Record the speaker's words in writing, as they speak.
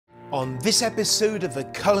On this episode of a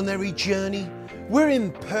culinary journey, we're in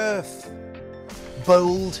Perth.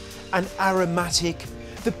 Bold and aromatic,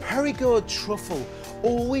 the Perigord truffle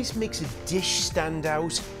always makes a dish stand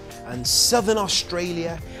out, and Southern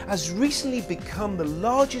Australia has recently become the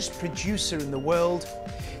largest producer in the world.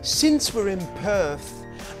 Since we're in Perth,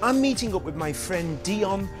 I'm meeting up with my friend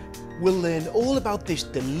Dion. We'll learn all about this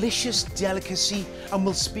delicious delicacy and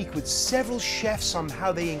we'll speak with several chefs on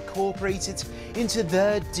how they incorporate it into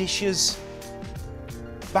their dishes.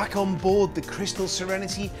 Back on board the Crystal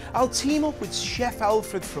Serenity, I'll team up with Chef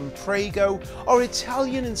Alfred from Prego, our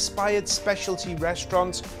Italian-inspired specialty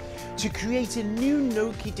restaurant, to create a new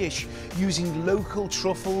gnocchi dish using local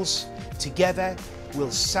truffles. Together, we'll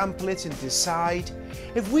sample it and decide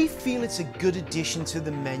if we feel it's a good addition to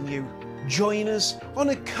the menu. Join us on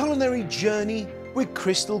a culinary journey with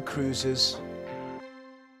Crystal Cruises.